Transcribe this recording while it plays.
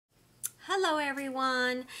Hello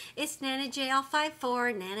everyone, it's Nana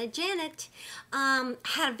JL54, Nana Janet. Had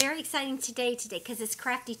a very exciting day today because it's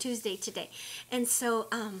Crafty Tuesday today. And so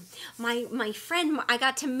my friend, I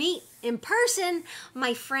got to meet in person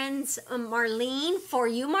my friends Marlene, For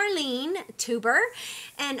You Marlene, tuber,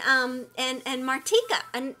 and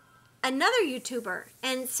Martika, another YouTuber.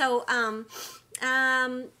 And so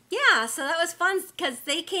yeah, so that was fun because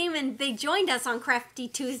they came and they joined us on Crafty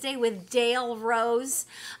Tuesday with Dale Rose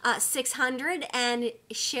 600 and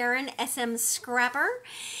Sharon SM Scrapper.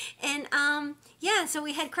 And yeah, so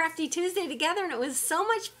we had Crafty Tuesday together and it was so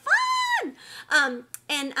much fun.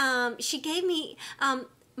 She gave me,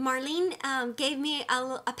 Marlene gave me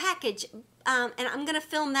a package, and I'm going to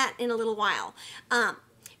film that in a little while.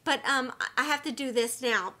 But I have to do this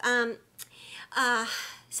now.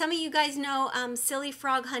 Some of you guys know Silly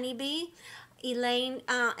Frog Honeybee, Elaine,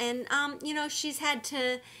 and you know, she's had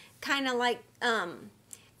to kind of like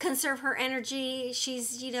conserve her energy.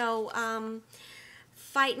 She's, you know,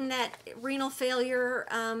 fighting that renal failure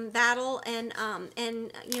battle, and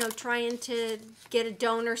you know, trying to get a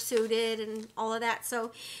donor suited and all of that.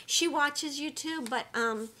 So she watches YouTube,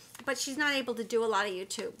 but she's not able to do a lot of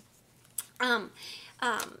YouTube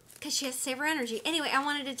because she has to save her energy. Anyway, I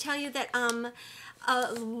wanted to tell you that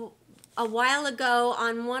a while ago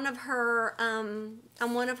on one of her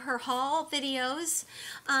haul videos,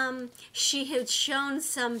 she had shown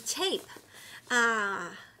some tape.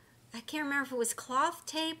 I can't remember if it was cloth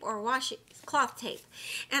tape or cloth tape,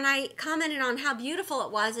 and I commented on how beautiful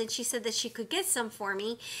it was, and she said that she could get some for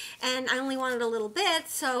me, and I only wanted a little bit.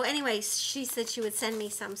 So anyway, she said she would send me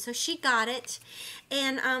some, so she got it,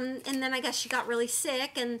 and then I guess she got really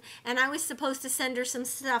sick, and I was supposed to send her some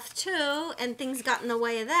stuff too, and things got in the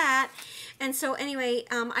way of that. And so anyway,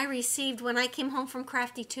 I received, when I came home from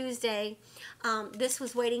Crafty Tuesday, this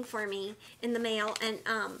was waiting for me in the mail, and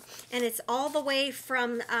it's all the way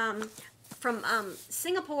from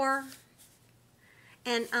Singapore.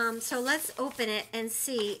 And so let's open it and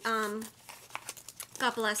see.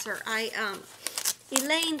 God bless her.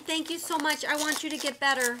 Elaine, thank you so much. I want you to get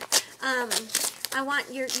better. I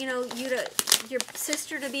want your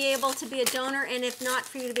sister to be able to be a donor, and if not,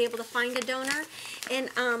 for you to be able to find a donor. And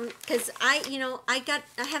because I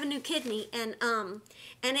have a new kidney, and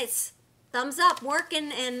it's thumbs up,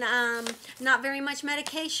 working, and not very much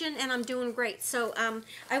medication, and I'm doing great. So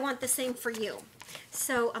I want the same for you.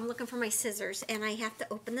 So I'm looking for my scissors, and I have to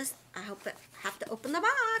open this. I have to open the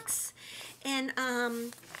box. And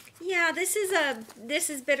yeah, this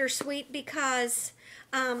is bittersweet because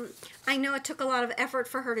I know it took a lot of effort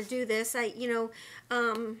for her to do this. I didn't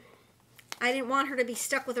want her to be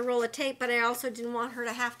stuck with a roll of tape, but I also didn't want her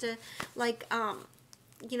to have to, like,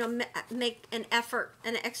 you know, make an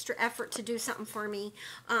extra effort to do something for me.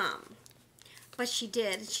 But she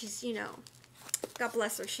did. She's, you know, God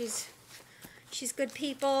bless her. She's good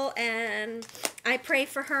people, and I pray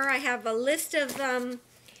for her. I have a list of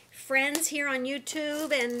friends here on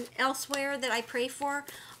YouTube and elsewhere that I pray for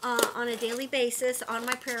on a daily basis on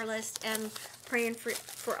my prayer list, and praying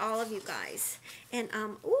for all of you guys. And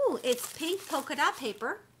ooh, it's pink polka dot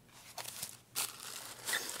paper,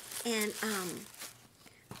 and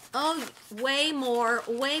oh, way more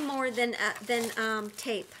than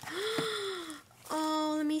tape.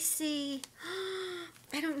 Oh, let me see.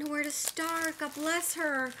 I don't know where to start. God bless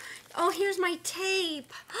her. Oh, here's my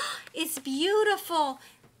tape. It's beautiful.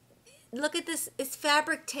 Look at this. It's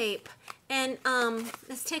fabric tape. And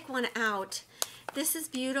let's take one out. This is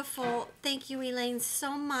beautiful. Thank you, Elaine,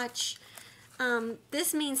 so much.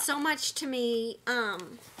 This means so much to me.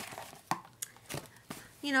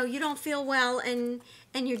 You know, you don't feel well, and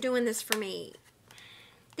you're doing this for me.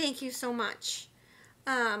 Thank you so much.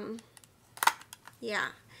 Yeah.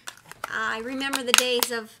 I remember the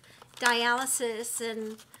days of dialysis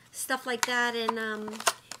and stuff like that, and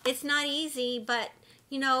it's not easy, but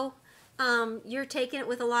you know, you're taking it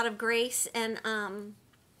with a lot of grace and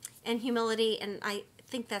humility, and I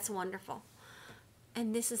think that's wonderful.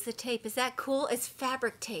 And this is the tape. Is that cool? It's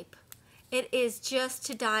fabric tape. It is just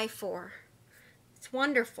to die for. It's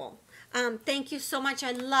wonderful. Thank you so much.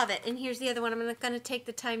 I love it. And here's the other one. I'm not going to take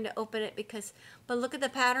the time to open it but look at the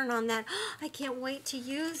pattern on that. I can't wait to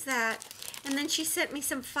use that. And then she sent me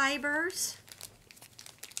some fibers.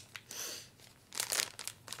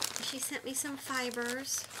 She sent me some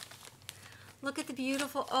fibers. Look at the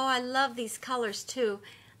beautiful, oh, I love these colors too.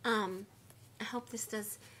 I hope this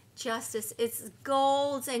does justice. It's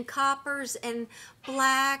golds and coppers and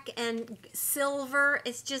black and silver.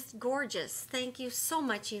 It's just gorgeous. Thank you so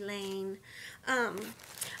much, Elaine.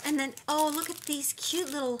 And then, oh, look at these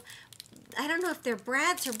cute little, I don't know if they're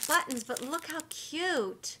brads or buttons, but look how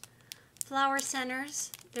cute. flower centers.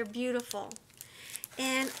 They're beautiful.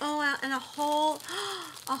 And oh, and a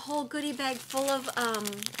whole goodie bag full of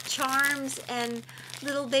charms and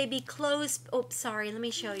little baby clothes. Oh, sorry, let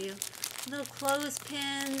me show you. Little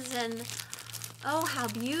clothespins and oh, how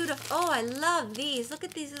beautiful. Oh, I love these. Look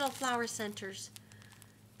at these little flower centers.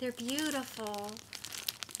 They're beautiful.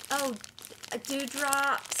 Oh,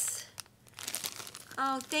 dewdrops.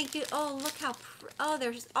 Oh, thank you. Oh, look how, oh,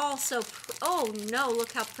 there's also, oh no,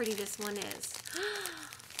 look how pretty this one is.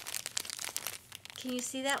 Can you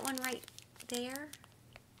see that one right there?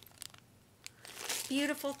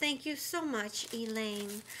 Beautiful. Thank you so much,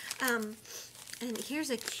 Elaine. And here's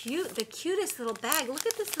the cutest little bag. Look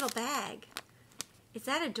at this little bag. Is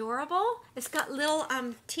that adorable? It's got little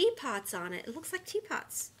teapots on it. It looks like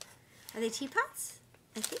teapots. Are they teapots?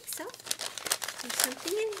 I think so. There's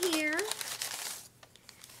something in here.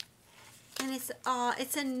 And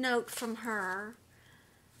it's a note from her.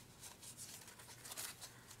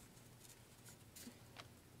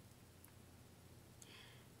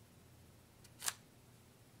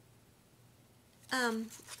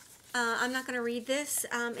 I'm not going to read this.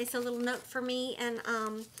 It's a little note for me. And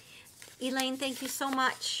Elaine, thank you so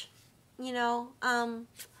much. You know, I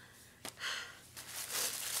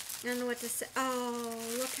don't know what to say. Oh,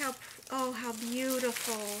 look how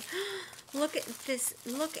beautiful. Look at this.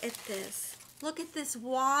 Look at this. Look at this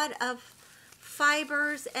wad of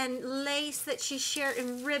fibers and lace that she shared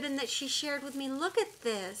and ribbon that she shared with me. Look at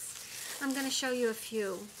this. I'm going to show you a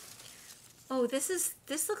few. Oh, this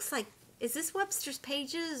looks like, is this Webster's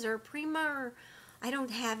Pages or Prima? Or, I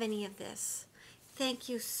don't have any of this. Thank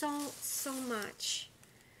you so much.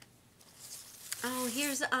 Oh,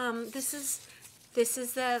 here's this is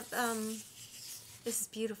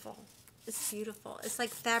beautiful. It's beautiful. It's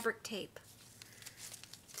like fabric tape.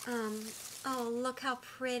 Oh, look how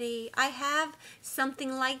pretty. I have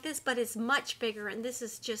something like this, but it's much bigger, and this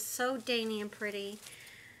is just so dainty and pretty.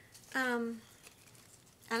 I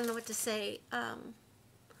don't know what to say.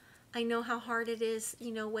 I know how hard it is,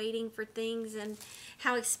 you know, waiting for things and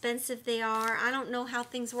how expensive they are. I don't know how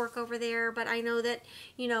things work over there, but I know that,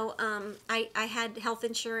 you know, I had health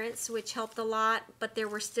insurance, which helped a lot, but there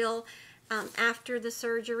were still, after the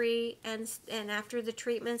surgery and after the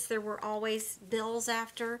treatments, there were always bills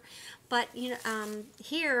after. But, you know,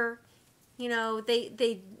 here, you know,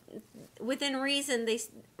 they within reason,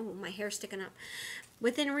 oh, my hair's sticking up.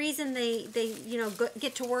 Within reason, they you know,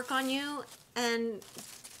 get to work on you, and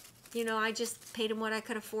you know, I just paid them what I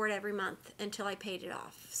could afford every month until I paid it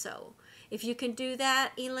off. So if you can do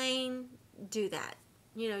that, Elaine, do that.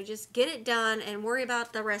 You know, just get it done and worry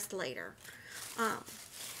about the rest later.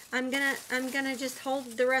 I'm gonna just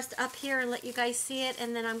hold the rest up here and let you guys see it,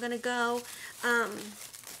 and then I'm gonna go.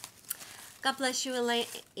 God bless you,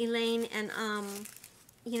 Elaine, and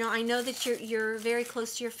you know, I know that you're very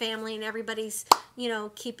close to your family, and everybody's, you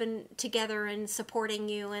know, keeping together and supporting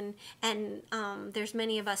you, and there's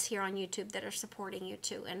many of us here on YouTube that are supporting you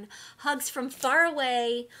too. And hugs from far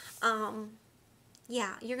away.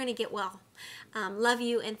 Yeah, you're gonna get well. Love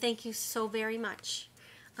you, and thank you so very much.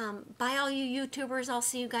 Bye, all you YouTubers. I'll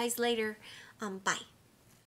see you guys later. Bye.